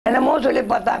என்னமோ சொல்லி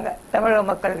பார்த்தாங்க தமிழக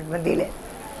மக்கள் மத்தியில்.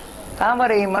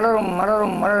 தாமரை மலரும்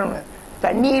மலரும் மலரும்,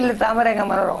 தண்ணியில் தாமரை எங்கே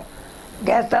மலரும்,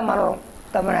 கேஸ் தான் மலரும்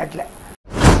தமிழ்நாட்டில்.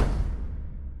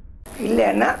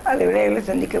 இல்லைன்னா அது விளைவுகளை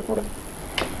சந்திக்கக்கூடும்.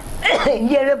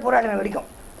 இந்தியாவிலே போராட்டம் வெடிக்கும்,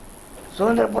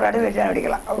 சுதந்திர போராட்டம் வச்சா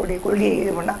வெடிக்கலாம். அவருடைய கொள்கையை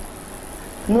இது பண்ணால்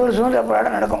இன்னொரு சுதந்திர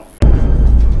போராட்டம் நடக்கும்.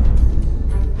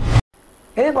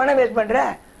 எது பணம் வேஸ்ட் பண்ணுற?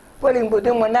 போலிங்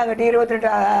பூத்து மண்ணாங்கட்டி 22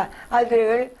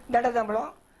 ஆசிரியர்கள் தண்ட சம்பளம்.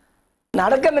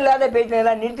 நடக்கமில்லாத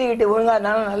பேச்செல்லாம் நிறுத்திக்கிட்டு ஒழுங்காக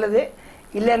இருந்தாலும் நல்லது.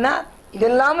 இல்லைன்னா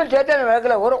இதெல்லாமும் சேர்த்து அந்த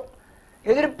வழக்கில் வரும்.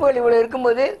 எதிர்ப்புகள் இவ்வளோ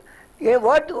இருக்கும்போது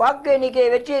வாக்கு எண்ணிக்கையை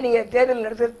வச்சு நீங்கள் தேர்தல்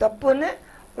நடத்துறது தப்புன்னு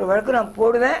ஒரு வழக்கு நான்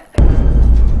போடுவேன்.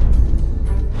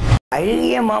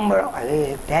 அழுகிய மாம்பழம் அது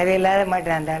தேவையில்லாத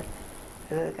மாட்டேன்.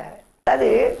 அது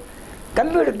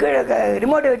கம்ப்யூட்டர் கீழே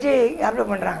ரிமோட்டை வச்சு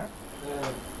ஆப்ரேட் பண்ணுறாங்க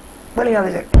போலிங்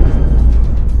ஆஃபீஸர்.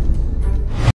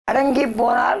 அடங்கி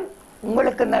போனால்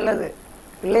உங்களுக்கு நல்லது,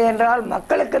 இல்லை என்றால்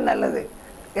மக்களுக்கு நல்லது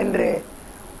என்று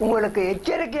உங்களுக்கு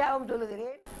எச்சரிக்கையாகவும்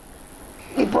சொல்லுகிறேன்.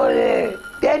 இப்போது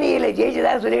தேனியில்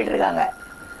ஜெயிச்சதாக சொல்லிட்டு இருக்காங்க.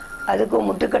 அதுக்கும்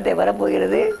முட்டுக்கட்டை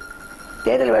வரப்போகிறது.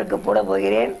 தேர்தல் வழக்கு போட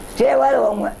போகிறேன். சேவாத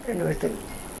வாங்க 2 வருஷத்துக்கு.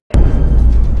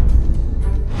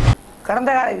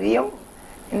 கடந்த கால இதையும்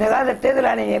இந்த காலத்தில் தேர்தல்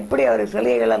ஆணையம் எப்படி அவருக்கு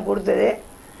சலுகைகள்லாம் கொடுத்தது,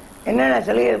 என்னென்ன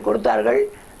சலுகைகள் கொடுத்தார்கள்,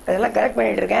 அதெல்லாம் கரெக்ட்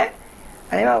பண்ணிகிட்டு இருக்கேன்.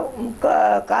 அதேமாதிரி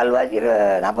கால்வாசி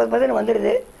 40%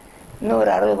 வந்துடுது. இன்னும்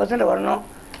ஒரு 60% வரணும்.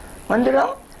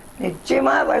 வந்துடும்.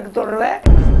 நிச்சயமாக வழக்கு தொடருவேன்.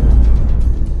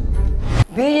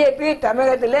 பிஜேபி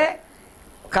தமிழகத்தில்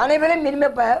கனைவிலும் இனிமே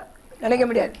நினைக்க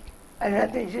முடியாது.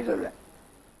 அது நிச்சயம் சொல்லுவேன்.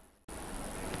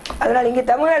 அதனால் இங்கே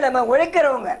தமிழ்நாட்டில் நம்ம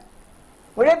உழைக்கிறவங்க,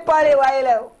 உழைப்பாளி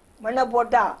வாயில் மண்ணை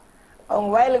போட்டால் அவங்க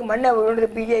வாயிலுக்கு மண்ணை விழுந்து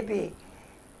பிஜேபி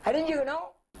அறிஞ்சுக்கணும்.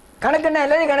 கணக்குன்னா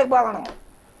எல்லாத்தையும் கணக்கு பார்க்கணும்.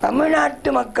 தமிழ்நாட்டு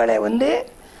மக்களை அவன்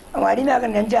அடிமையாக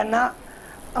நினைச்சான்னா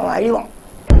அவன் அழிவான்.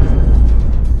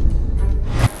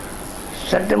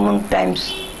 சற்று முன் times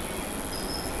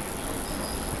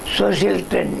social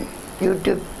trend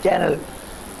YouTube channel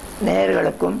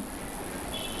நேயர்களுக்கும்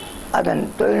அதன்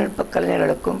தொழில்நுட்ப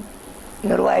கலைஞர்களுக்கும்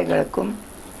நிர்வாகிகளுக்கும்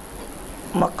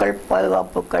மக்கள்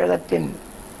பாதுகாப்பு கழகத்தின்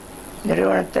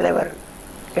நிறுவனத் தலைவர்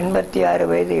 86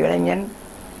 வயது இளைஞன்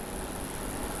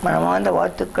மனமார்ந்த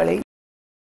வாழ்த்துக்களை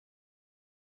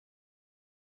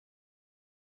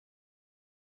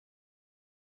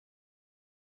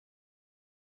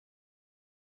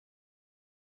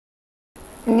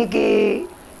இன்னைக்கு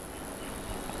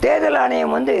தேர்தல்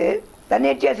ஆணையம்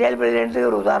தன்னிச்சையாக செயல்படுகிறது.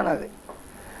 ஒரு உதாரணம் அது.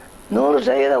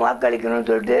 100% வாக்களிக்கணும்னு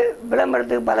சொல்லிட்டு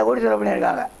விளம்பரத்துக்கு பல கோடி செலவு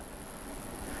பண்ணியிருக்காங்க.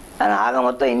 ஆனால் ஆக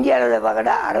மொத்தம் இந்தியாவில்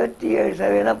பார்க்கட்டா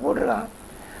 67% போட்டிருக்காங்க.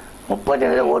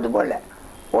 30% ஓட்டு போடல.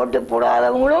 ஓட்டு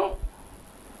போடாதவங்களும்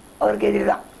அவருக்கு எதிரி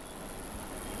தான்.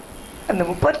 அந்த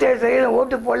 37%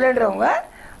 ஓட்டு போடலன்றவங்க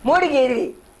மோடிக்கு எதிரி.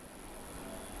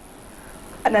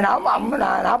 அந்த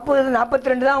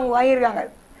 42 தான் அவங்க வாங்கியிருக்காங்க.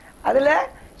 அதில்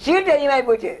சீட்டு அதிகமாகி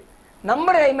போச்சு,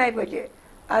 நம்பர் அதிகமாகி போச்சு.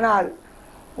 ஆனால்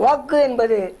வாக்கு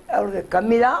என்பது அவருக்கு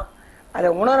கம்மி தான். அதை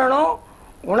உணரணும்.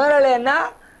 உணரலைன்னா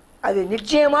அது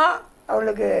நிச்சயமாக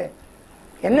அவர்களுக்கு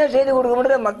என்ன செய்து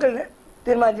கொடுக்கணுன்றத மக்கள்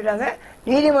தீர்மானிச்சுட்டாங்க.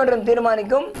 நீதிமன்றம்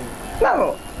தீர்மானிக்கும்.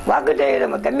 வாக்கு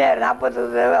சதவீதம் கம்மியாக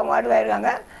 40%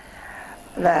 மாட்டுவாயிருக்காங்க.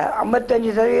 அந்த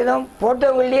 55%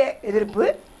 போட்டவங்களே எதிர்ப்பு,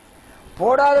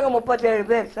 போடாதவங்க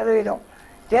 37%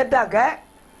 சேர்த்தாக்க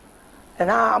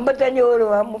நான் 55 ஒரு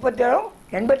 37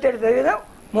 87%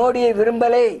 மோடியை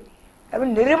விரும்பலை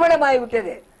அப்படின்னு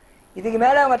நிரூபணமாகிவிட்டது. இதுக்கு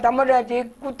மேலே அவங்க தமிழ்நாட்சி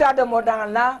குத்தாட்டம்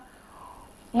போட்டாங்கன்னா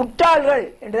முட்டாள்கள்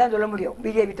என்று தான் சொல்ல முடியும்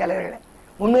பிஜேபி தலைவர்களை.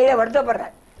 உண்மையிலே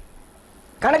வருத்தப்படுறேன்.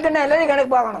 கணக்குன்னா எல்லாத்தையும்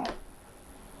கணக்கு பார்க்கணும்.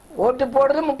 ஓட்டு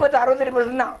போடுறது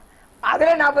 60% தான்.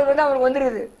 அதில் 40% அவனுக்கு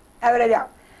வந்துருக்குது ஆவரேஜாக.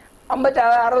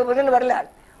 60% வரல.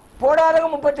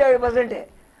 போடாதவங்க 37%.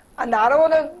 அந்த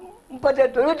 60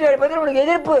 97% உனக்கு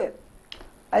எதிர்ப்பு.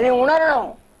 அதை உணரணும்.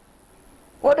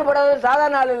 ஓட்டு போடாத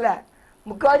சாதாரண ஆள் இல்லை.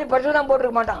 முக்கால்வாசி பரிசு தான்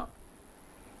போட்டிருக்க மாட்டான்.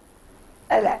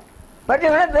 அதில்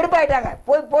பரிசு வேணால் வெறுப்பாயிட்டாங்க.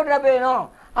 போட்டுனா போயிடணும்,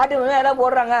 ஆட்டு வேணும் எல்லாம்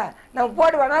போடுறாங்க, நம்ம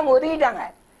போட்டு வேணாம் அவங்க ஒதுக்கிட்டாங்க.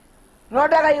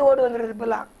 நோட்டாக்காய் ஓட்டு வந்துடுது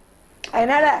இப்பெல்லாம்.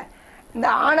 அதனால் இந்த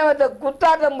ஆணவத்தை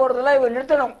குத்தாட்டம் போடுறதெல்லாம் இவங்க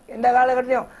நிறுத்தணும். எந்த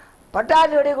காலகட்டத்தையும்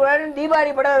பட்டாசு வெடிக்கூடாதுன்னு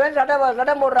தீபாவளி பட்டாசு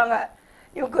சட்டம் போடுறாங்க.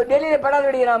 இவங்க டெல்லியில் பட்டாசு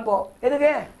வெடிக்கிறான். இப்போ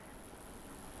எதுக்கு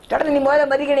சட்டத்தை நீ முதல்ல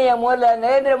மதிக்கணையா? முதல்ல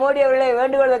நரேந்திர மோடி அவர்களே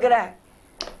வேண்டுகோள் வைக்கிறேன்.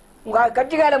 உங்கள்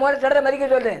கட்சிக்கார முதல்ல சட்டத்தை மதிக்க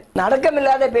சொல்லு.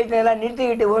 நடக்கமில்லாத பேச்செல்லாம்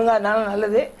நிறுத்திக்கிட்டு ஒழுங்காக இருந்தாலும்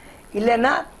நல்லது.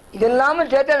 இல்லைன்னா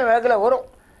இதெல்லாமும் சேர்த்து அந்த வழக்கில் வரும்.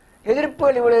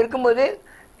 எதிர்ப்புகள் இவ்வளோ இருக்கும்போது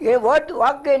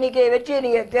வாக்கு எண்ணிக்கையை வச்சு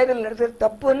நீங்கள் தேர்தல் நடத்துறது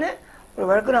தப்புன்னு ஒரு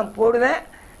வழக்கு நான் போடுவேன்.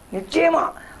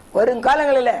 நிச்சயமாக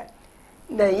வருங்காலங்களில்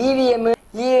இந்த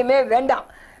இவிஎம்ஏ வேண்டாம்.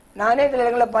 நானே சில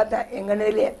இடங்களில் பார்த்தேன். எங்கள்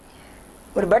நிலையிலே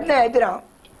ஒரு பட்டனை எழுத்துறான்,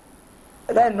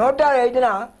 அதாவது நோட்டால்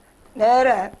எழுத்துனா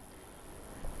நேராக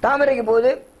தாமரைக்கு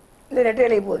போகுது, இல்லை ரெட்டை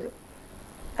இலைக்கு போகுது.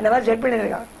 அந்த மாதிரி செட்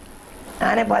பண்ணியிருக்காங்க.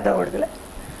 நானே பார்த்தேன் ஒரு இடத்துல,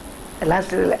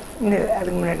 லாஸ்ட் இதில் இன்னும்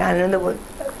அதுக்கு முன்னாடி நான் இருந்த போது.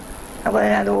 அப்போ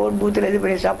அந்த ஓட் பூத்தில் இது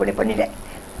பண்ணி ஸ்டாப் பண்ணிட்டேன்.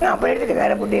 நான் அப்போ எடுத்துட்டு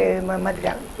வேறு போட்டு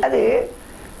மாற்றிட்டாங்க. அது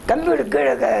கம்ப்யூட்டர்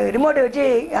கீழே ரிமோட்டை வச்சு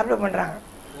ஆப்ரேட் பண்ணுறாங்க.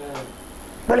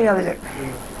 போலிங் ஆஃபீஸர்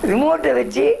ரிமோட்டை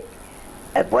வச்சு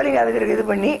அது போலிங் ஆஃபீஸருக்கு இது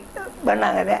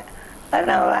பண்ணாங்க. அதை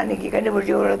நான் அன்றைக்கி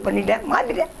கண்டுபிடிச்சி ஒரு பண்ணிட்டேன்,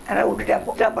 மாற்றிட்டேன். அதனால்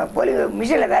விட்டுட்டேன். போலிங்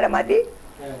மிஷினில் வேறு மாற்றி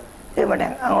இது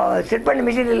பண்ணாங்க. அவங்க செட் பண்ண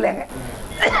மிஷின் இல்லைங்க,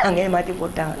 அங்கேயே மாற்றி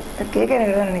போட்டாங்க. கேட்க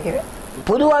எனக்கு தான் நினைக்கிறேன்.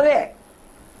 பொதுவாகவே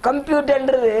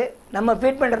கம்ப்யூட்டர்ன்றது நம்ம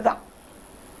ஃபீட் பண்ணுறது தான்.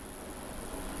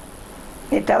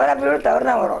 நீ தவறாக ஃபீட் தவறு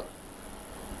தான் வரும்,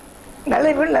 நல்ல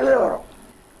ஃபீட் நல்லது வரும்.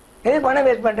 எது பணம்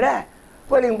வேஸ்ட் பண்ணுற?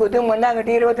 போலிங் பூத்து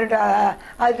மண்ணாங்கட்டி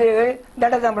 22,000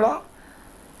 தண்ட சம்பளம்,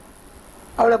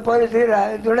 அவ்வளோ போலீஸு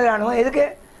துணை ராணுவம், எதுக்கு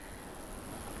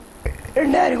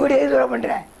 2,000 கோடி எது சொல்ல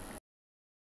பண்ணுற?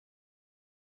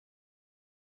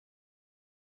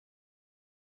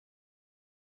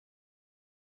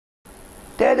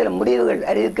 தேர்தல் முடிவுகள்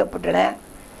அறிவிக்கப்பட்டன.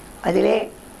 அதிலே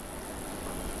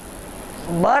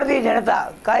பாரதிய ஜனதா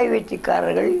காய்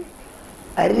வீச்சுக்காரர்கள்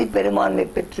அறுதி பெரும்பான்மை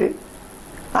பெற்று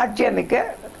ஆட்சி அமைக்க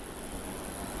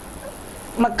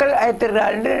மக்கள்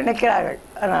அழைத்திருக்கிறார்கள் என்று நினைக்கிறார்கள்.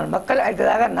 ஆனால் மக்கள்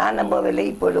அழைத்ததாக நான் நம்பவில்லை.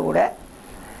 இப்பொழுது கூட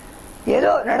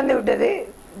ஏதோ நடந்துவிட்டது.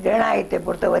 ஜனநாயகத்தை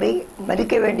பொறுத்தவரை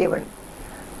மதிக்க வேண்டியவன்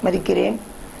மதிக்கிறேன்,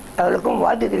 அவர்களுக்கும்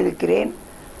வாழ்த்து தெரிவிக்கிறேன்.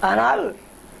 ஆனால்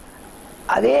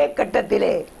அதே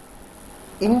கட்டத்திலே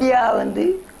இந்தியா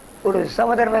ஒரு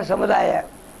சமதர்ம சமுதாய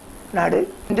நாடு.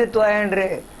 இந்துத்துவ என்று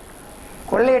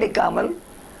கொள்ளையடிக்காமல்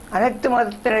அனைத்து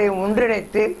மதத்தினரையும்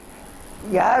ஒன்றிணைத்து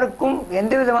யாருக்கும்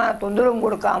எந்த விதமான தொந்தரவும்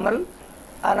கொடுக்காமல்,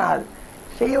 ஆனால்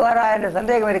செய்வாரா என்ற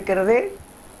சந்தேகம் இருக்கிறது.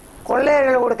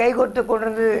 கொள்ளையர்களோடு கைகோர்த்து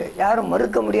கொண்டிருந்து யாரும்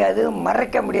மறுக்க முடியாது,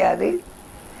 மறைக்க முடியாது.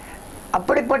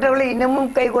 அப்படிப்பட்டவர்களை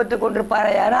இன்னமும் கைகோர்த்து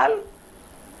கொண்டிருப்பாரையானால்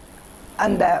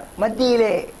அந்த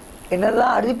மத்தியிலே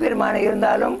என்னதான் அறுதிப்பெருமானம்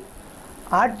இருந்தாலும்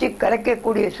ஆட்சி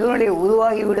கலைக்கக்கூடிய சூழ்நிலை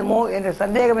உருவாகிவிடுமோ என்ற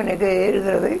சந்தேகம் எனக்கு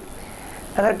இருக்கிறது.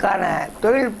 அதற்கான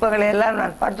தொழில்நுட்பங்களை எல்லாம்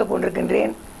நான் பார்த்து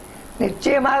கொண்டிருக்கின்றேன்.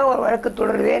 நிச்சயமாக ஒரு வழக்கு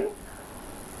தொடர்வேன்.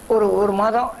 ஒரு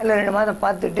மாதம் இல்லை 2 மாதம்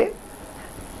பார்த்துட்டு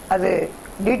அது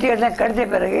டீட்டெயில்ஸாக கிடைச்ச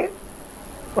பிறகு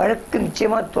வழக்கு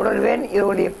நிச்சயமாக தொடர்வேன்.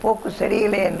 இவருடைய போக்கு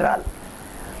சரியில்லை என்றால்.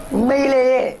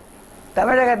 உண்மையிலேயே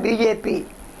தமிழக பிஜேபி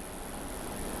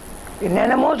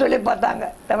என்னென்னமோ சொல்லி பார்த்தாங்க.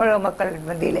 தமிழக மக்கள்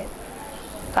மத்தியில்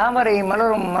தாமரை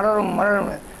மலரும் மலரும்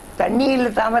மலரும்,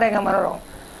 தண்ணியில் தாமரைங்க மலரும்,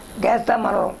 கேஸ் தான்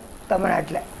மலரும்.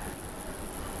 தமிழ்நாட்டில்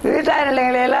விவசாய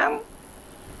நிலையங்களெல்லாம்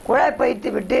குழாய் பைத்து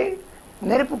விட்டு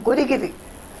நெருப்பு கொதிக்குது.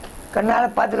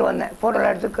 கண்ணால் பார்த்துட்டு வந்தேன், ஃபோட்டோவில்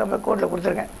எடுத்து கோர்ட்டில்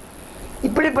கொடுத்துருக்கேன்.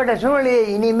 இப்படிப்பட்ட சூழ்நிலையை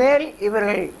இனிமேல்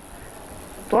இவர்கள்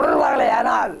தொடர்வார்களே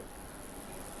ஆனால்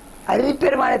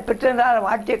அறுதிப்பெருமானை பெற்றிருந்தால்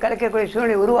ஆட்சியை கலைக்கக்கூடிய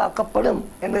சூழ்நிலை உருவாக்கப்படும்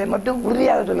என்பதை மட்டும்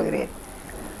உறுதியாக சொல்லுகிறேன்.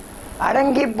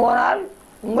 அடங்கி போனால்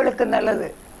உங்களுக்கு நல்லது,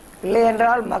 இல்லை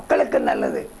என்றால் மக்களுக்கு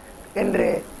நல்லது என்று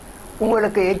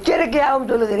உங்களுக்கு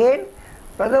எச்சரிக்கையாகவும் சொல்லுகிறேன்.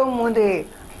 பிரதமர்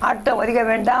ஆட்டம் அதிக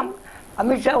வேண்டாம்,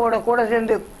 அமித்ஷாவோட கூட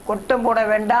சேர்ந்து கொட்டம் போட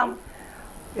வேண்டாம்.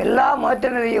 எல்லா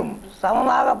மதத்தினரையும்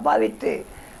சமமாக பாவித்து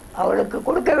அவளுக்கு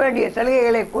கொடுக்க வேண்டிய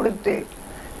சலுகைகளை கொடுத்து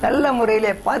நல்ல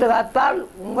முறையிலே பாதுகாத்தால்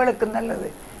உங்களுக்கு நல்லது,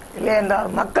 இல்லை என்றால்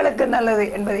மக்களுக்கு நல்லது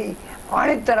என்பதை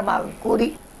ஆணித்தரமாக கூறி,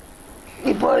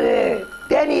 இப்போது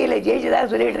தேனியில் ஜெயிச்சதாக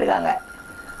சொல்லிட்டு இருக்காங்க.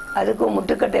 அதுக்கும்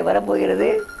முட்டுக்கட்டை வரப்போகிறது.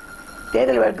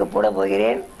 தேர்தல் வழக்கு போட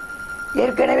போகிறேன்.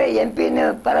 ஏற்கனவே எம்பின்னு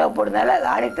பரவப்படுறதுனால அது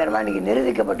ஆணித்தரமாக இன்றைக்கி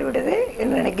நிரூபிக்கப்பட்டு விட்டது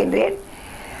என்று நினைக்கின்றேன்.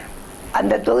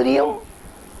 அந்த தொகுதியும்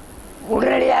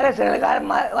உடனடியாக சில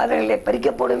வாதங்களிலே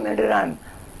பறிக்கப்படும் என்று நான்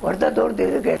வருத்தத்தோடு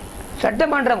தெரிவிக்கிறேன்.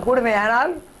 சட்டமன்றம்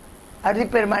கூடுமையானால்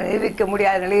அறுதிப்பெருமான் நிரூபிக்க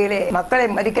முடியாத நிலையிலே மக்களை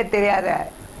மதிக்க தெரியாத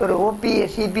ஒரு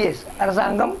ஓபிஎஸ் சிபிஎஸ்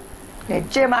அரசாங்கம்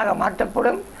நிச்சயமாக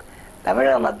மாற்றப்படும்.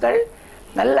 தமிழக மக்கள்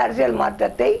நல்ல அரசியல்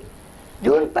மாற்றத்தை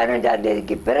ஜூன் 15ஆம்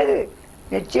தேதிக்கு பிறகு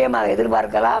நிச்சயமாக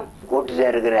எதிர்பார்க்கலாம். கூட்டு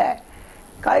சேர்க்கிற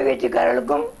காய்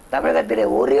வீச்சுக்காரர்களுக்கும் தமிழகத்தில்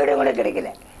ஒரு இடம் கூட கிடைக்கல.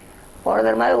 போன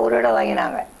தடவை ஒரு இடம்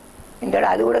வாங்கினாங்க, இந்த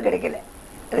இடம் அது கூட கிடைக்கல.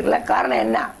 இதுக்கெல்லாம் காரணம்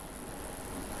என்ன?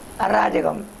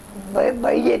 அராஜகம்,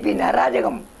 பிஜேபியின்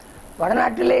அராஜகம்.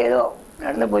 வடநாட்டிலே ஏதோ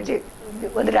நடந்து போச்சு,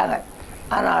 வந்துட்டாங்க.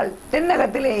 ஆனால்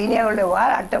தென்னகத்தில் இனி அவர்களுடைய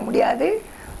வாழாட்ட முடியாது.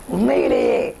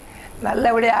 உண்மையிலேயே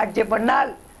நல்லபடியாக ஆட்சி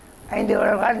பண்ணால் 5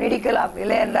 வருடங்கள் நீடிக்கலாம்,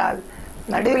 இல்லை என்றால்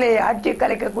நடுவிலே ஆட்சி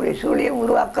கலைக்கக்கூடிய சூழலை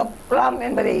உருவாக்கலாம்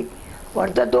என்பதை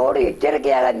வருத்தத்தோடு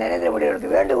எச்சரிக்கையாக நரேந்திர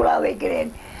மோடிகளுக்கு வேண்டுகோளாக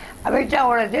வைக்கிறேன்.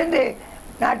 அமித்ஷாவோடு சேர்ந்து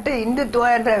நாட்டை இந்துத்துவ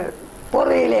என்ற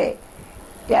போர்வையிலே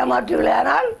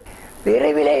ஏமாற்றுவதானால்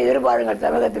விரைவிலே எதிர்பாருங்கள்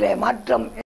தமிழகத்திலே மாற்றம்.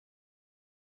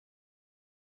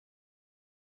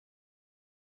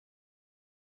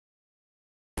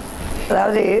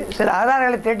 அதாவது சில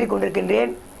ஆதாரங்களை திரட்டி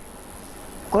கொண்டிருக்கின்றேன்.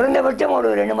 குறைந்தபட்சம் ஒரு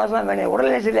 2 மாதமாக வேணும்.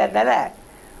 உடல்நிலை சரியில்லாதனால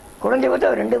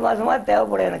குறைஞ்சபட்சம் ஒரு 2 மாதமாக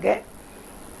தேவைப்படும் எனக்கு.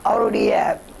 அவருடைய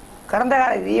கடந்த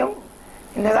கால இதையும்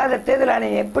இந்த காலத்தை தேர்தல்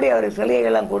ஆணையம் எப்படி அவர்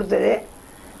சலுகைகள்லாம் கொடுத்தது,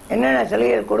 என்னென்ன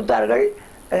சலுகைகள் கொடுத்தார்கள்,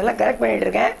 அதெல்லாம் கரெக்ட்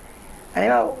பண்ணிகிட்ருக்கேன்.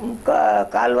 அதேமாதிரி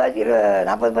கால்வாசி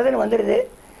 40% வந்துடுது.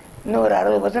 இன்னும் ஒரு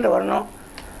 60% வரணும்.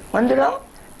 வந்துடும்.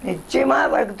 நிச்சயமாக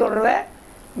வழக்கு தொடர்வேன்.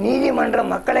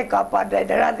 நீதிமன்றம் மக்களை காப்பாற்ற,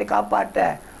 ஜனநாயகத்தை காப்பாற்ற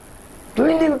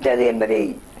துணிந்து விட்டது என்பதை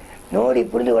நோடி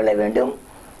புரிந்து கொள்ள வேண்டும்.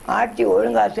 ஆட்சி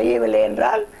ஒழுங்காக செய்யவில்லை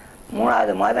என்றால்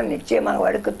 3வது மாதம் நிச்சயமாக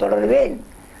வழக்கு தொடருவேன்.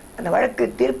 அந்த வழக்கு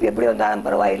தீர்ப்பு எப்படி வந்தாலும்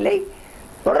பரவாயில்லை,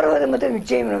 தொடர்வது மட்டும்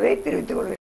நிச்சயம் என்பதை தெரிவித்துக்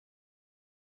கொள்வேன்.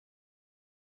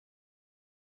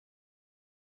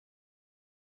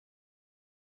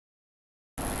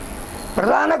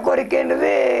 பிரதான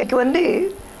கோரிக்கைன்றது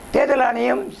தேர்தல்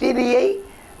ஆணையம், சிபிஐ,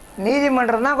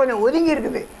 நீதிமன்றம் தான் கொஞ்சம் ஒதுங்கி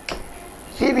இருக்குது.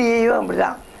 சிபிஐயும்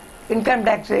அப்படிதான். இன்கம்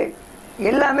டேக்ஸு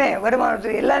எல்லாமே,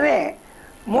 வருமானத்துறை எல்லாமே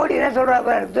மோடி என்ன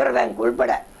சொல்கிறாங்க, ரிசர்வ் பேங்க்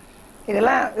உள்பட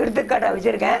இதெல்லாம் எடுத்துக்காட்டாக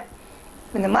வச்சுருக்கேன்.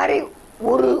 இந்த மாதிரி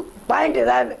ஒரு பாயிண்ட்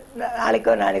ஏதாவது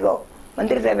நாளைக்கோ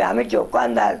மந்திரி சபை அமைச்சு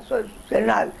உட்கார்ந்தால்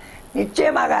சொன்னால்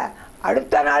நிச்சயமாக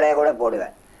அடுத்த நாளே கூட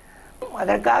போடுவேன்.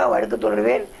 அதற்காக வழக்கு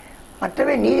தொடருவேன்.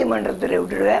 மற்றவே நீதிமன்றத்தில்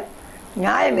விட்டுடுவேன்.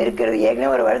 நியாயம் இருக்கிறது.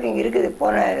 ஏற்கனவே ஒரு வழக்கு இங்கே இருக்குது.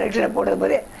 போன எலெக்ஷனை போட்டது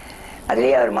போதே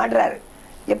அதுலேயே அவர் மாட்டுறாரு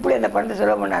எப்படி அந்த பணத்தை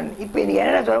சொல்ல பண்ணான்னு. இப்போ இன்றைக்கி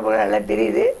என்னென்ன சொல்ல போகிறார் எல்லாம்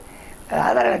தெரியுது.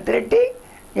 ஆதாரங்களை திரட்டி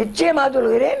நிச்சயமாக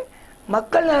சொல்கிறேன்.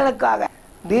 மக்கள் நலனுக்காக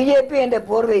பிஜேபி என்ற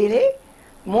போர்வையிலே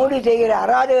மோடி செய்கிற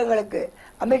அராஜகங்களுக்கு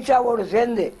அமித்ஷாவோடு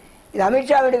சேர்ந்து, இது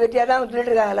அமித்ஷாவோட வெற்றியாக தான்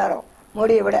சொல்லிட்டு இருக்காங்க எல்லாரும்.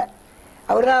 மோடியை விட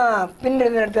அவர் தான்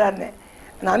பின்னிருந்து நடத்துகிறாருன்னு.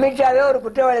 அந்த அமித்ஷாவே ஒரு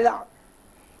குற்றவாளி தான்.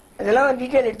 இதெல்லாம்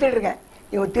டீட்டெயில் எடுத்துகிட்டு இருக்கேன்.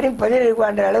 இவங்க திரும்பி பதவியில்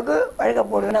இருக்குன்ற அளவுக்கு வழக்க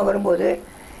போடுதுன்னா வரும்போது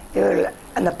இவர்கள்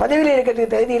அந்த பதவியில்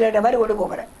இருக்கிறதுக்கு தகுதி இல்லைன்ற மாதிரி கொண்டு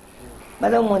போகிறேன்.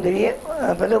 பிரதம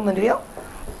மந்திரியும்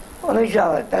அமித்ஷா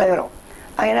தலைவரும்.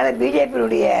 அதனால்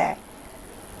பிஜேபியினுடைய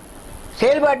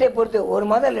செயல்பாட்டை பொறுத்து 1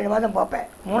 மாதம் 2 மாதம் பார்ப்பேன்.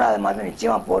 3வது மாதம்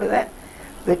நிச்சயமாக போடுவேன்.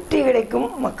 வெற்றி கிடைக்கும்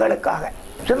மக்களுக்காக.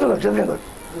 சுப்ரீம்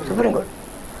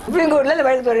கோர்ட்டில்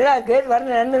வழக்கு தொடர்ந்து அது கேஸ்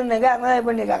வரந்து நடந்துருந்தாங்க. அங்கே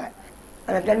பண்ணியிருக்காங்க.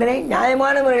 அந்த தண்டனை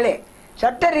நியாயமான முறையிலே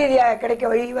சட்ட ரீதியாக கிடைக்க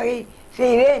வகை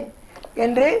செய்வேன்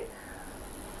என்று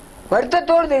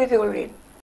வருத்தத்தோடு தெரிவித்துக் கொள்கிறேன்.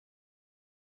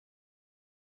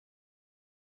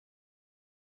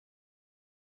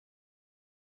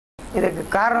 இதற்கு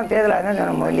காரணம் தேர்தலாக தான்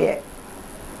சொன்ன முதலியே.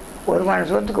 வருமான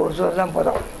சோத்துக்கு ஒரு சோறு தான்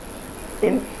போதும்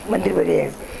என் மந்திரி பதவியை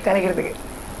கலைக்கிறதுக்கு.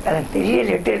 அதை தெரிய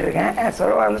எட்டுட்டு இருக்கேன்.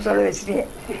 சொல்ல சொல்ல வச்சுட்டீங்க.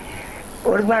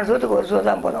 வருமான சோத்துக்கு ஒரு சோறு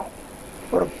தான் போதும்.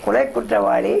 ஒரு கொலை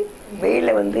குற்றவாளி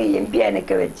வெயிலில் எம்பியாக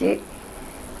நிற்க வச்சு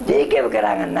ஜெயிக்க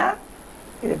வைக்கிறாங்கன்னா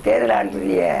இது தேர்தல்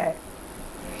ஆணையத்துடைய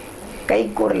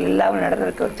கைக்கூடல் இல்லாமல்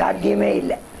நடந்திருக்க சாத்தியமே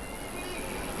இல்லை.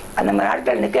 அந்த மாதிரி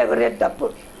நாட்கள் நிற்க வைக்கிறதே தப்பு.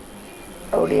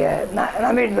 அவருடைய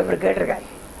நாமினேஷன் பேப்பர் கேட்டிருக்கேன்.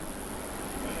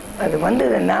 அது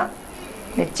வந்ததுன்னா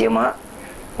நிச்சயமாக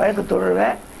வழக்கு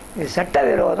தொடருவேன். இது சட்ட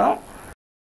விரோதம்.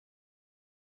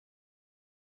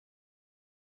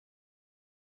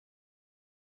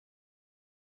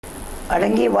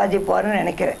 அடங்கி வாதிப்பாருன்னு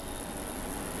நினைக்கிறேன்.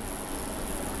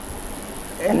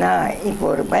 ஏன்னா இப்போ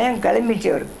ஒரு பயம் கிளம்பிச்சு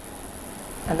அவருக்கு.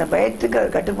 அந்த பயத்துக்கு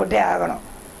அவர் கட்டுப்பட்டே ஆகணும்.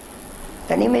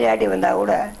 தனிமையாட்டி வந்தால்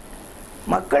கூட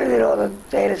மக்கள் விரோத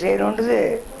செயலை செய்யணுன்றது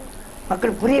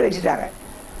மக்கள் புரிய வச்சுட்டாங்க.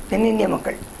 தென்னிந்திய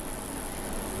மக்கள்,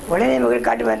 வடஇந்திய மக்கள்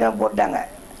காட்டு பயந்தமாக போட்டாங்க.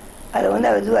 அதை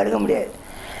அவர் எதுவும் அருக முடியாது.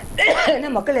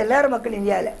 ஏன்னா மக்கள் எல்லாரும் மக்கள்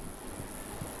இந்தியாவில்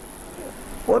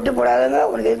ஓட்டு போடாதவங்க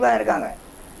உனக்கு எதிர்ப்பாக இருக்காங்க.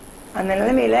 அந்த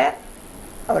நிலைமையில்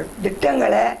அவர்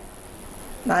திட்டங்களை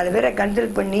 4 பேரை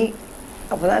கன்சல்ட் பண்ணி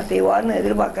அப்போ தான் செய்வார்னு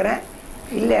எதிர்பார்க்குறேன்.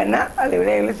 இல்லைன்னா அது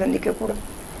விளைவுகளை சந்திக்கக்கூடும்.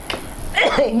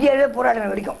 இந்தியாவிலே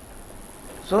போராட்டம் வெடிக்கும்.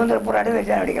 சுதந்திர போராட்டம்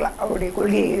வச்சா வெடிக்கலாம். அவருடைய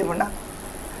கொள்கையை இது பண்ணால்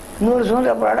இன்னொரு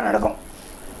சுதந்திர போராட்டம் நடக்கும்.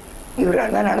 இவர்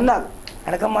அது மாதிரி நடந்தால்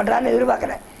நடக்க மாட்டான்னு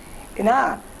எதிர்பார்க்குறேன். ஏன்னா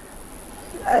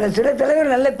அதில் சில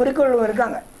தலைவர் நல்ல குறிக்கோள்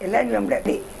இருக்காங்க. எல்லாம் சொல்ல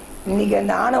முடியாது. இன்றைக்கி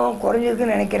அந்த ஆணவம்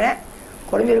குறைஞ்சிருக்குன்னு நினைக்கிறேன்.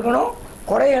 குறைஞ்சிருக்கணும்,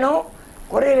 குறையணும்.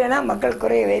 குறையலைன்னா மக்கள்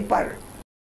குறைய வைப்பார்கள்.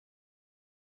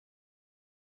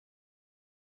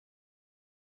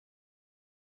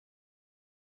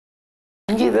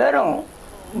 5 பேரும்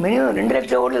மினிமம் 2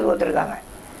 லட்சம் ஓட்டு தோற்றுருக்காங்க.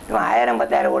 இவன் 1000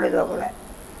 10,000 ஓட்டு தோக்கல.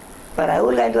 இப்போ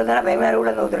ராகுல் காந்தி தோத்தானா 10,000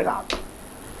 ஓட்டு தோற்றுருக்கான்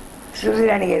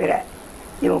ஸ்மிருதி எதிர.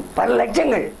 இவன் பல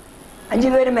லட்சங்கள் 5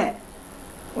 பேருமே.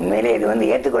 உண்மையிலே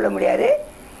இது ஏற்றுக்கொள்ள முடியாது.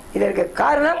 இதற்கு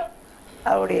காரணம்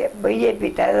அவருடைய பிஜேபி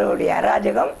தலைவருடைய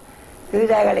அராஜகம்,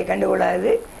 விவசாயிகளை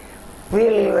கண்டுகொள்ளாதது,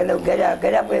 புயல் கஜா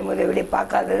புயல் முதல் வெளியே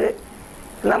பார்க்காதது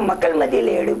எல்லாம் மக்கள்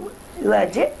மத்தியில்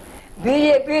இதுவாச்சு.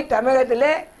 பிஜேபி தமிழகத்தில்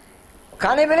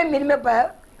கனவிலே மினிமம்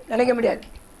நினைக்க முடியாது.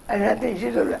 அது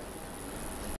சொல்லுவேன்.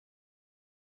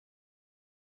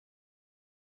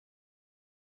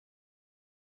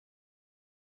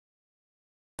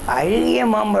 அழுகிய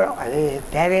மாம்பழம் அது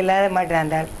தேவையில்லாத மாட்டேன்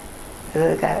அந்த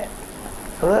இதுக்காக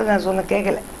சொல்வது நான் சொன்ன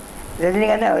கேட்கல.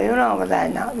 ரஜினிகாந்த் இவனும் அவன் தான்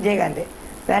என்ன விஜயகாந்த்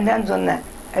வேண்டான்னு சொன்னேன்.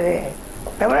 அது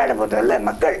தமிழ்நாட்டை பொறுத்தவரை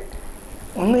மக்கள்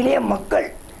உண்மையிலேயே மக்கள்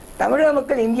தமிழக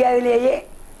மக்கள் இந்தியாவிலேயே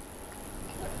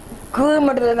கீழ்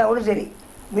மட்டத்தில் இருந்தால் கூட சரி,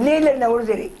 வில்லேஜில் இருந்தால் கூட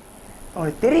சரி,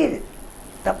 அவங்களுக்கு தெரியுது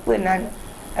தப்பு என்னான்னு.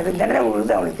 அது தண்டனை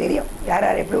கொடுக்குறது அவங்களுக்கு தெரியும். யார்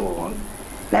யார் எப்படி கொடுக்கணும்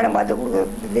நேரம் பார்த்து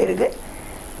கொடுக்குறது இருக்குது.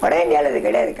 வட இந்தியாவில் அது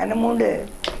கிடையாது. கண்ணை மூண்டு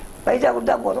பைசா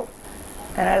கொடுத்தா போதும்.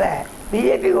 அதனால்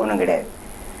பிஜேபிக்கு ஒன்றும் கிடையாது.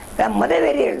 மத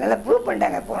வெறியர்கள் நல்லா ப்ரூவ்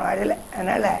பண்ணிட்டாங்க போன அதில்.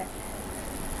 அதனால்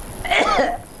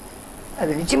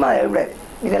அது நிச்சயமாக இருக்கக்கூடாது.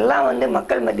 இதெல்லாம்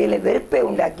மக்கள் மத்தியில் வெறுப்பை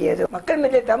உண்டாக்கியது. மக்கள்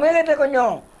மத்தியில் தமிழகத்தில்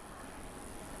கொஞ்சம்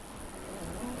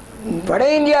வட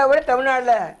இந்தியாவை விட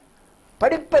தமிழ்நாட்டில்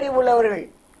படிப்பறிவு உள்ளவர்கள்,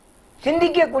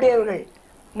 சிந்திக்கக்கூடியவர்கள்,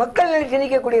 மக்கள்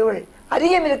சிந்திக்கக்கூடியவர்கள்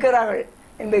அதிகம் இருக்கிறார்கள்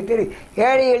என்பது தெரியும்.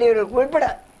 ஏழை எளியவர்கள் உட்பட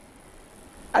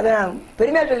அதை நான்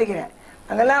பெருமையாக சொல்லிக்கிறேன்.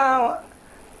 அங்கெல்லாம்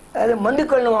அது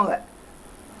மந்துக்கொள்ளுவாங்க,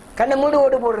 கண்ணை மூடு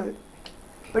ஓட்டு போடுறது.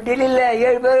 இப்போ டெல்லியில்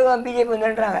 7 பேர் பிஜேபி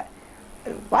வந்துன்றாங்க,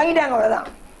 வாங்கிட்டாங்க அவ்வளோதான்.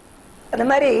 அந்த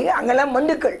மாதிரி அங்கெல்லாம்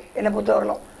மந்துக்கள் என்னை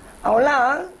பொறுத்தவரலாம்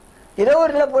அவங்களாம் ஏதோ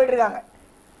ஒரு இதில் போயிட்டுருக்காங்க.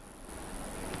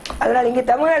 அதனால் இங்கே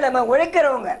தமிழ்நாட்டில் நம்ம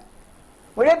உழைக்கிறவங்க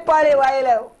உழைப்பாளி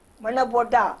வாயில் மண்ணை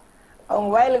போட்டால் அவங்க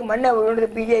வாயிலுக்கு மண்ணை விழுந்து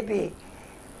பிஜேபி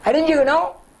அறிஞ்சுக்கணும்,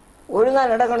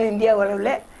 ஒழுங்காக நடக்கணும். இந்தியா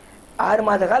அளவில் 6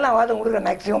 மாத காலம் வாதம் கொடுக்குற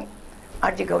மேக்சிமம்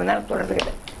ஆட்சிக்கு வந்தாலும்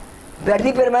தொடர்ந்துக்கிட்ட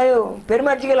கருதி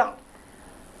பெருமாட்சிக்கலாம்,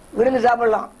 விருந்து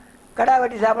சாப்பிடலாம், கடா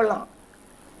வெட்டி சாப்பிடலாம்.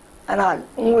 ஆனால்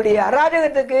உங்களுடைய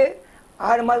அராஜகத்துக்கு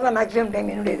 6 மாதம் தான் மேக்சிமம்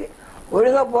டைம் என்னுடையது.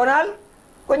 ஒழுங்காக போனால்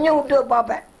கொஞ்சம் விட்டு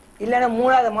பார்ப்பேன், இல்லைன்னா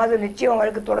 3ஆவது மாதம் நிச்சயம்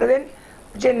வழக்கு தொடர்வேன்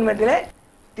உச்சநீதிமன்றத்தில்.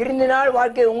 திருந்தினால்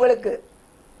வாழ்க்கை உங்களுக்கு,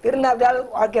 திருந்தாவிட்டால்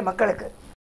வாழ்க்கை மக்களுக்கு.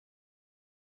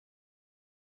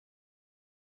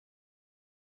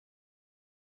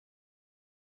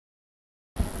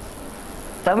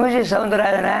 தமிழிசை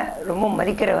சவுந்தரராஜனை ரொம்ப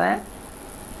மதிக்கிறவன்.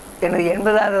 எனக்கு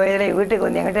 80வது வயதில்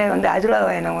வீட்டுக்கு என்கிட்ட ஆசீர்வாதம்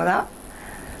வாங்கினவங்க தான்.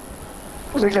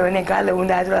 வீட்டில் என் காலில்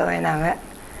விழுந்து ஆசீர்வாதம் வாங்கினாங்க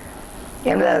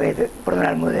 80வது வயது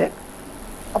பிறந்தநாள் போது.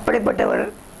 அப்படிப்பட்டவர்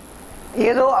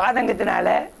ஏதோ ஆதங்கத்தினால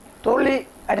தோல்வி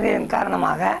அடைந்ததன்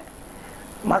காரணமாக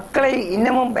மக்களை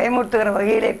இன்னமும் பயமுறுத்துகிற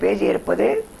வகையிலே பேசியிருப்பது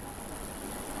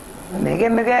மிக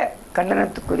மிக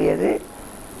கண்டனத்துக்குரியது.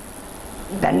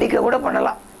 தண்டிக்க கூட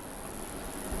பண்ணலாம்,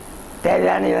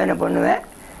 தேவையான யோசனை பண்ணுவேன்.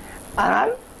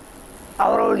 ஆனால்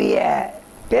அவருடைய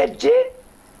பேச்சு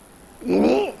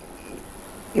இனி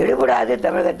எடுபடாது.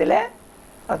 தமிழகத்தில்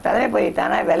அவர் தலைமை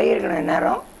போயிட்டானா விலகி இருக்கணும்.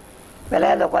 நேரம்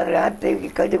விளையாட உட்காந்துருக்காங்க, தூக்கி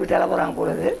கழிச்சு தலை போகிறாங்க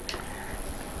கூடாது.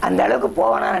 அந்த அளவுக்கு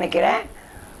போவானான்னு நினைக்கிறேன்.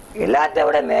 எல்லாத்த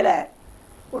விட மேலே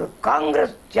ஒரு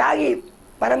காங்கிரஸ் தியாகி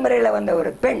பரம்பரையில் வந்த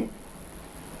ஒரு பெண்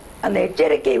அந்த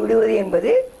எச்சரிக்கை விடுவது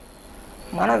என்பது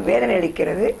மன வேதனை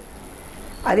அளிக்கிறது.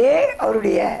 அதே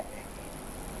அவருடைய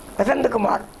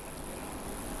வசந்தகுமார்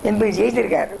எம்பி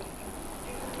ஜெயிச்சிருக்காரு.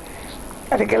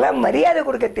 அதுக்கெல்லாம் மரியாதை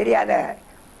கொடுக்க தெரியாத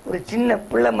ஒரு சின்ன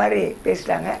பிள்ளை மாதிரி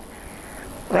பேசிட்டாங்க.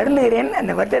 வருந்துகிறேன்.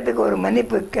 அந்த வருத்தத்துக்கு ஒரு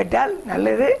மன்னிப்பு கேட்டால்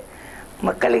நல்லது.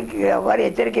 மக்களுக்கு அவ்வாறு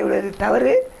எச்சரிக்கை விடுவது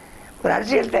தவறு. ஒரு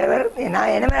அரசியல் தலைவர்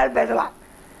நான் என்ன வேணாலும் பேசலாம்,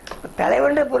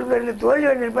 தலைவன்ற பொறுப்பு இருந்து தோல்வி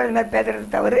இருப்பது இந்த மாதிரி பேசுறது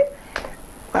தவறு.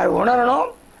 உணரணும்.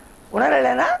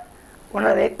 உணரலைன்னா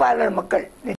உணர வைப்பார்கள் மக்கள்.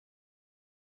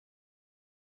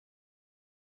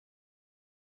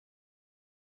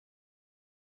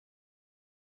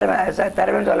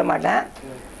 தரவேன்னு சொல்ல மாட்டேன்.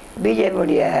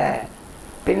 பிஜேபியுடைய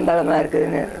பின்பலமாக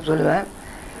இருக்குதுன்னு சொல்லுவேன்.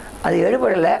 அது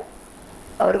எடுபடலை.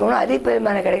 அவருக்கு ஒன்றும் அதிக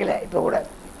பெரும்பான்மை கிடைக்கல. இப்போ கூட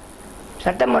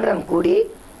சட்டமன்றம் கூடி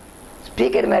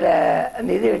ஸ்பீக்கர் மேலே அந்த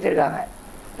இது வச்சுருக்காங்க,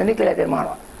 நம்பிக்கையில்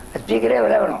தீர்மானம். ஸ்பீக்கரே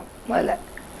விலகணும் முதல்ல,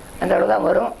 அந்த அளவு தான்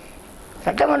வரும்.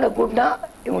 சட்டமன்றம் கூட்டினா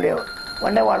இவங்களுடைய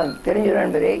வண்டவாளம் தெரிஞ்சிடும்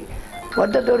என்பதை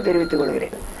வருத்தத்தோடு தெரிவித்துக்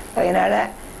கொள்கிறேன். அதனால்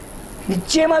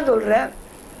நிச்சயமாக சொல்கிறேன்,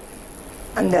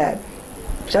 அந்த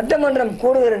சட்டமன்றம்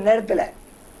கூடுகிற நேரத்தில்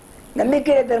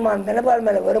நம்பிக்கையை தீர்மானம் தனபால்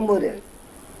மேலே வரும்போது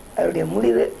அதனுடைய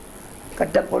முடிவு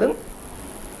கட்டப்படும்.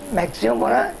 மேக்சிமம்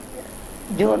போனால்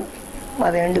ஜூன்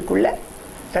மாதம் 2க்குள்ளே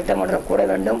சட்டமன்றம் கூட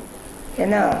வேண்டும்.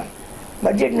 ஏன்னா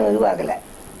பட்ஜெட்னு இதுவாகலை,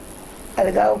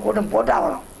 அதுக்காக கூட்டம் போட்டே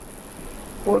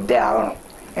ஆகணும்.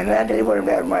 என்னதான் தெளி போட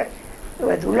முடியாது,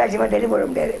 உள்ளாட்சியமாக தெளி போட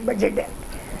முடியாது பட்ஜெட்டை.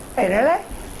 அதனால்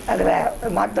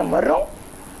அதில் மாற்றம் வரும்.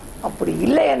 அப்படி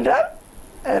இல்லை என்றால்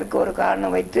அதற்கு ஒரு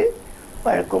காரணம் வைத்து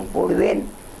வழக்கும் போடுவேன்.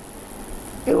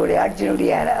 இவருடைய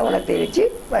ஆட்சியினுடைய அவலத்தை வச்சு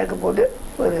வழக்கு போட்டு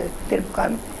ஒரு திருப்பு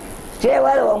காரணம்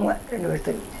சேவாத வாங்க 2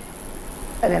 வருஷத்துக்கு.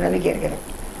 அது நம்பிக்கை இருக்கிறது.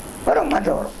 வரும்,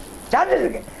 மாற்றம் வரும், சான்சஸ்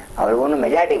இருக்கு. அவருக்கு ஒன்றும்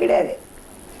மெஜாரிட்டி கிடையாது.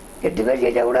 8 பேர்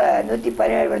ஜெயிச்சா கூட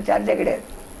 117 பேர் சான்ஸே கிடையாது.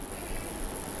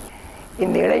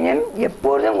 இந்த இளைஞன்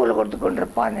எப்பொழுதும் உங்களை கொடுத்து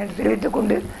கொண்டிருப்பான் என்று தெரிவித்துக்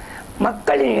கொண்டு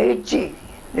மக்களின் எழுச்சி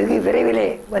வெகு விரைவிலே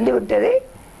வந்துவிட்டது.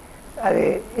 அது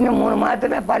இன்னும் 3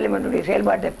 மாதத்தில் பார்லிமெண்ட்டுடைய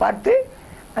செயல்பாட்டை பார்த்து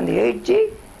அந்த எழுச்சி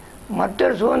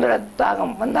மற்றொரு சுதந்திர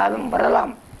தாகம் வந்தாலும்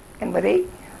வரலாம் என்பதை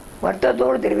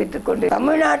வருத்தத்தோடு தெரிவித்துக் கொண்டு,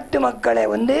 தமிழ்நாட்டு மக்களை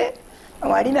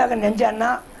அவன் அடிமையாக நினைச்சான்னா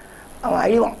அவன்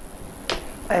அழிவான்.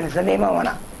 அதில் சந்தேகமாக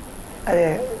வேணாம். அது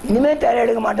இனிமேல் தயார்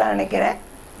எடுக்க மாட்டான்னு நினைக்கிறேன்.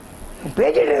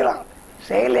 பேச்சுட்டு இருக்கலாம்,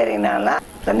 செயலில் இறங்கினாலாம்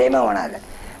சந்தேகமாக வேணாது.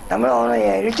 தமிழ் அவனும்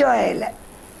இழிச்ச வாயம் இல்லை,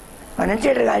 அவன்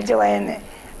நினச்சிட்டு இருக்கான் அழிச்ச வாயன்னு.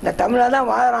 இந்த தமிழாக தான்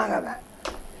வாழறாங்க, அவன்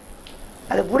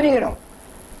அதை புரிஞ்சுக்கணும்.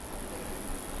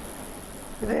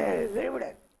 இது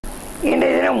வெளிவிடாது.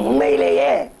 இன்றைய தினம்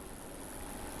உண்மையிலேயே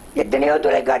எத்தனையோ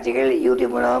தொலைக்காட்சிகள்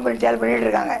யூடியூப் மூலமாக சேல் பண்ணிட்டு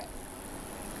இருக்காங்க.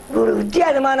 ஒரு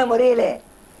வித்தியாசமான முறையில்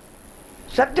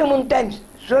சற்று முன் டைம்ஸ்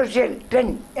சோசியல்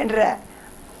ட்ரெண்ட் என்ற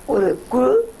ஒரு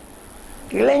குழு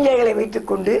இளைஞர்களை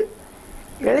வைத்துக்கொண்டு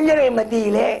இளைஞர்கள்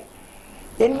மத்தியிலே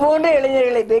என் போன்ற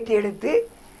இளைஞர்களை பேட்டி எடுத்து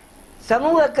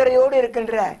சமூக அக்கறையோடு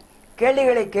இருக்கின்ற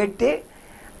கேள்விகளை கேட்டு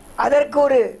அதற்கு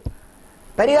ஒரு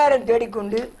பரிகாரம்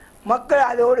தேடிக்கொண்டு மக்கள்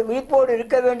அதோடு விழிப்போடு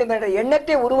இருக்க வேண்டும் என்ற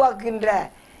எண்ணத்தை உருவாக்குகின்ற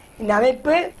இந்த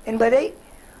அமைப்பு என்பதை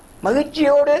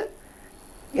மகிழ்ச்சியோடு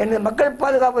எனது மக்கள்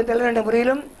பாதுகாப்பு தலைவர் என்ற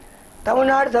முறையிலும்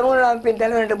தமிழ்நாடு சமூக அமைப்பின்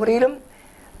தலைவர் என்ற முறையிலும்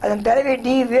அதன் தலைவி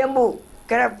டி வேம்பு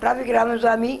டிராபிக்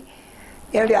ராமசாமி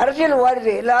என்னுடைய அரசியல்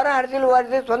வாரிசு. எல்லாரும் அரசியல்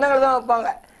வாரிசு சொந்தங்கள் தான் வைப்பாங்க.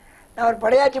 நான் ஒரு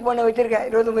படையாட்சி பொண்ணை வச்சுருக்கேன்,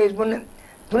 29 வயசு பொண்ணு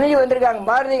துணிஞ்சு வந்திருக்காங்க.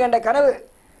 பாரதி கண்ட கனவு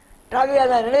டிராபிக்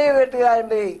அதை நினைவுறுத்துகிறார்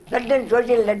என்பதை நெட்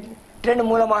சோசியல் நெட் ட்ரெண்ட்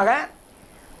மூலமாக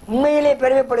உண்மையிலே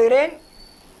பெருமைப்படுகிறேன்.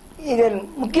 இதன்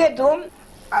முக்கியத்துவம்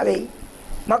அதை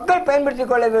மக்கள்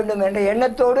பயன்படுத்திக் கொள்ள வேண்டும் என்ற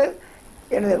எண்ணத்தோடு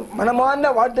எனது மனமார்ந்த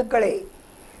வாழ்த்துக்களை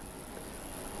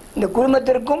இந்த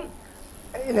குழுமத்திற்கும்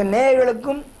இந்த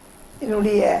நேயர்களுக்கும்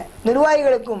இதனுடைய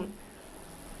நிர்வாகிகளுக்கும்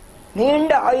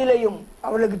நீண்ட ஆயுளையும்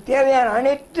அவர்களுக்கு தேவையான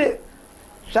அனைத்து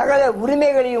சகல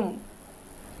உரிமைகளையும்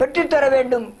பெற்றுத்தர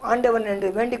வேண்டும் ஆண்டவன் என்று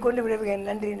வேண்டிக் கொண்டு விடுகிறேன்.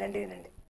 நன்றி நன்றி நன்றி.